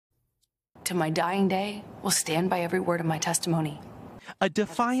to my dying day, will stand by every word of my testimony. A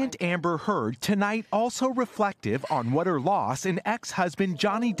defiant Amber Heard tonight also reflective on what her loss in ex-husband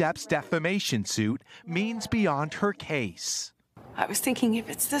Johnny Depp's defamation suit means beyond her case. I was thinking, if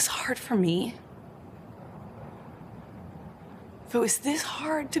it's this hard for me, if it was this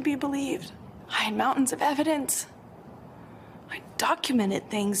hard to be believed, I had mountains of evidence. I documented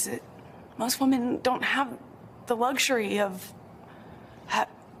things that most women don't have the luxury of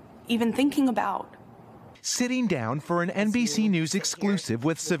even thinking about. Sitting down for an NBC News exclusive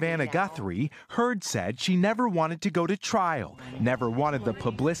with Savannah Guthrie, Heard said she never wanted to go to trial, never wanted the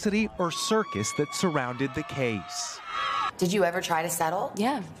publicity or circus that surrounded the case. Did you ever try to settle?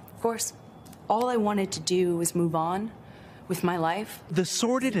 Yeah, of course. All I wanted to do was move on with my life. The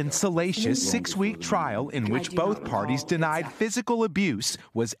sordid and salacious 6-week trial in which both parties denied physical abuse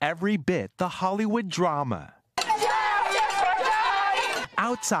was every bit the Hollywood drama.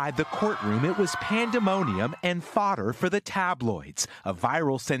 Outside the courtroom, it was pandemonium and fodder for the tabloids, a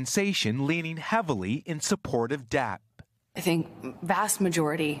viral sensation leaning heavily in support of Depp. I think vast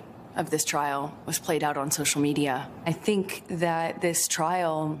majority of this trial was played out on social media. I think that this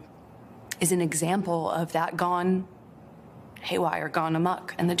trial is an example of that gone haywire, gone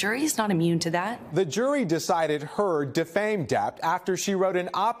amok, and the jury is not immune to that. The jury decided Heard defamed Depp after she wrote an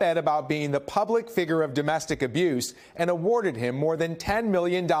op-ed about being the public figure of domestic abuse and awarded him more than $10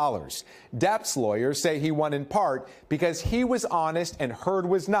 million. Depp's lawyers say he won in part because he was honest and Heard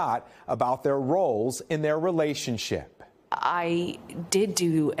was not about their roles in their relationship. I did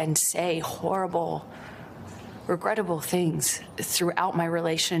do and say horrible, regrettable things throughout my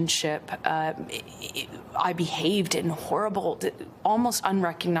relationship. I behaved in horrible, almost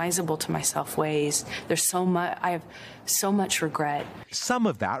unrecognizable to myself ways. I have so much regret. Some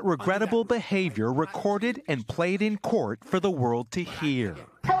of that regrettable behavior recorded and played in court for the world to hear.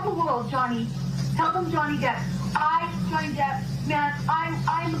 Tell the world, Johnny. Tell them Johnny Depp. Johnny Depp, man,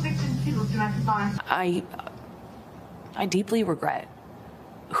 I'm a victim too of domestic violence. I deeply regret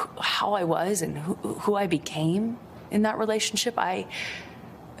how I was and who I became in that relationship.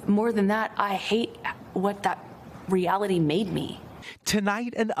 More than that, I hate what that reality made me.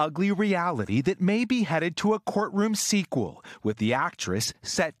 Tonight, an ugly reality that may be headed to a courtroom sequel, with the actress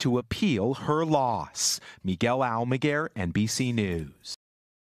set to appeal her loss. Miguel Almaguer, NBC News.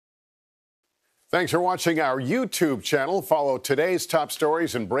 Thanks for watching our YouTube channel. Follow today's top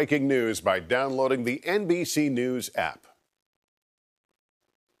stories and breaking news by downloading the NBC News app.